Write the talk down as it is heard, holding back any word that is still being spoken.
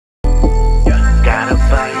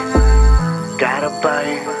got a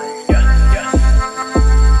bite.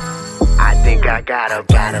 I think I got a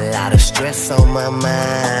lot of stress on my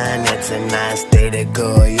mind. It's a nice day to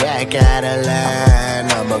go. Yeah, I gotta learn.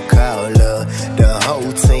 I'ma call the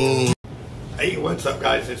whole team. Hey, what's up,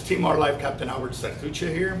 guys? It's Team Hard Life Captain Albert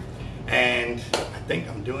Sartuccia here, and I think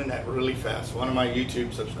I'm doing that really fast. One of my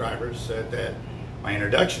YouTube subscribers said that my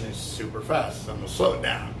introduction is super fast, so I'm gonna slow it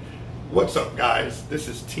down. What's up, guys? This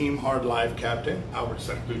is Team Hard Life Captain Albert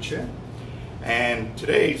Sartuccia, and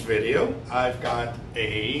today's video, I've got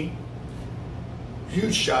a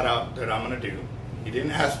huge shout out that I'm gonna do. He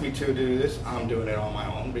didn't ask me to do this. I'm doing it on my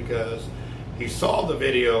own because he saw the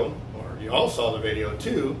video, or you all saw the video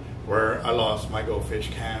too, where I lost my Go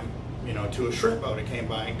Fish cam, to a shrimp boat. It came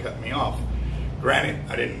by and cut me off. Granted,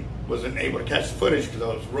 I wasn't able to catch the footage because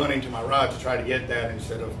I was running to my rod to try to get that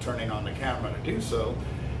instead of turning on the camera to do so.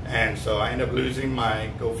 And so I ended up losing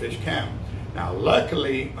my Go Fish cam. Now,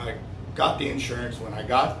 luckily, I got the insurance when I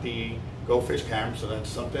got the Go Fish cam, so that's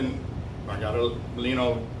something I gotta,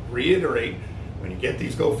 reiterate. When you get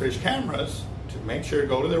these Go Fish cameras, to make sure to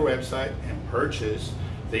go to their website and purchase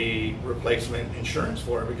the replacement insurance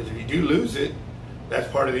for it, because if you do lose it,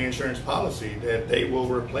 that's part of the insurance policy that they will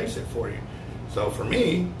replace it for you. So for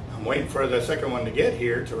me, I'm waiting for the second one to get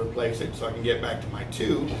here to replace it so I can get back to my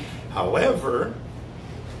 2. However,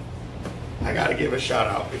 I got to give a shout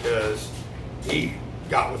out because he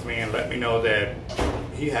got with me and let me know that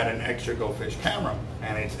he had an extra Go Fish camera,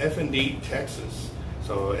 and it's FND Texas.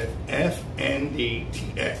 So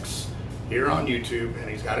FNDTX here on YouTube, and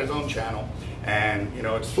he's got his own channel, and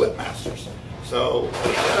it's Flip Masters. So what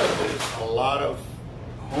he does is a lot of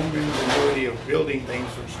home ingenuity of building things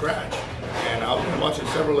from scratch, and I've been watching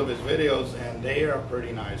several of his videos, and they are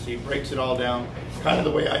pretty nice. He breaks it all down kind of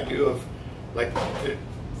the way I do of like the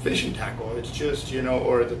fishing tackle. It's just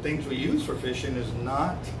or the things we use for fishing is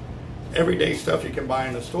not everyday stuff you can buy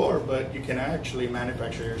in the store, but you can actually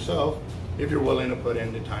manufacture yourself if you're willing to put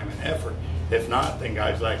in the time and effort. If not, then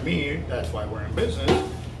guys like me, that's why we're in business,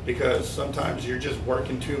 because sometimes you're just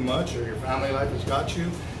working too much or your family life has got you,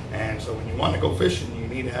 and so when you want to go fishing, you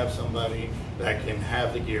need to have somebody that can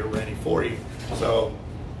have the gear ready for you. So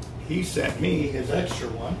he sent me his extra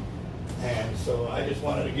one, and so I just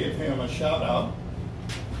wanted to give him a shout out.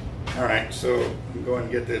 All right, so I'm going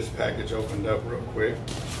to get this package opened up real quick,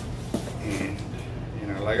 and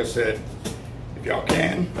like I said, if y'all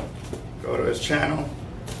can go to his channel,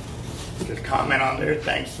 just comment on there.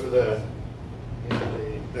 Thanks for the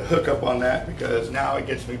hookup on that, because now it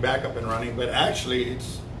gets me back up and running. But actually,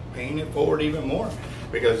 it's paying it forward even more,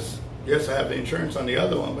 because yes, I have the insurance on the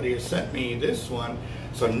other one, but he has sent me this one,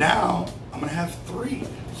 so now I'm gonna have 3.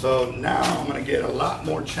 So now I'm gonna get a lot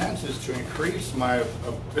more chances to increase my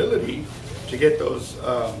ability to get those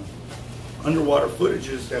underwater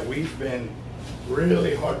footages that we've been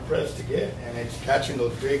really hard pressed to get, and it's catching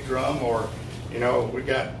those big drum, or we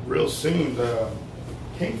got real soon the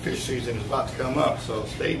kingfish season is about to come up, so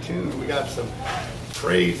stay tuned. We got some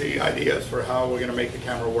crazy ideas for how we're gonna make the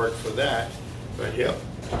camera work for that. But yep,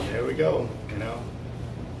 there we go.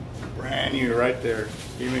 Brand new right there.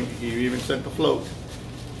 He even sent the float,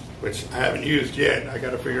 which I haven't used yet. I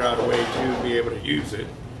got to figure out a way to be able to use it.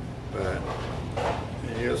 But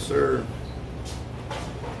yes, sir.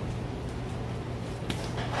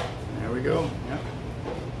 There we go. Yep.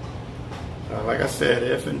 Like I said,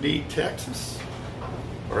 FND Texas,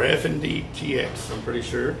 or FNDTX, I'm pretty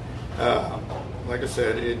sure. Like I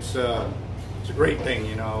said, it's a great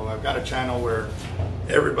thing. I've got a channel where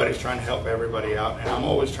everybody's trying to help everybody out, and I'm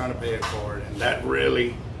always trying to pay it forward. And that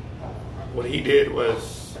really, what he did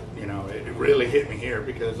was, it really hit me here,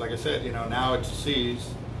 because like I said, now it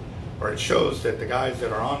shows that the guys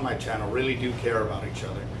that are on my channel really do care about each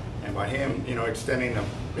other. And by him, extending a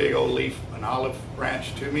big old leaf, an olive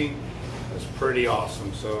branch to me, was pretty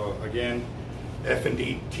awesome. So again,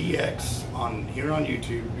 FNDTX here on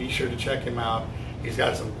YouTube. Be sure to check him out. He's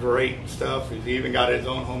got some great stuff. He's even got his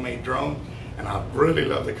own homemade drone, and I really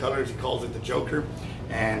love the colors. He calls it the Joker,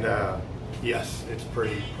 and yes, it's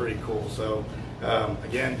pretty cool. So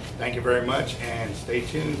again, thank you very much, and stay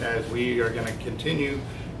tuned as we are going to continue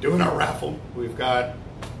doing our raffle. We've got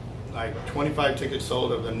like 25 tickets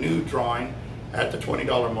sold of the new drawing at the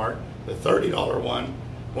 $20 mark. The $30 one,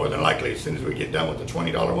 more than likely, as soon as we get done with the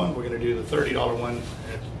 $20 one, we're going to do the $30 one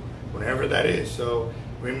whenever that is. So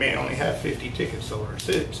we may only have 50 tickets sold or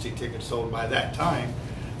 60 tickets sold by that time.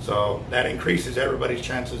 So that increases everybody's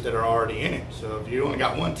chances that are already in it. So if you only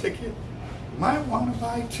got 1 ticket, you might want to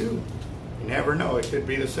buy 2. You never know. It could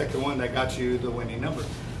be the second one that got you the winning number.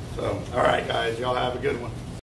 So, all right, guys, y'all have a good one.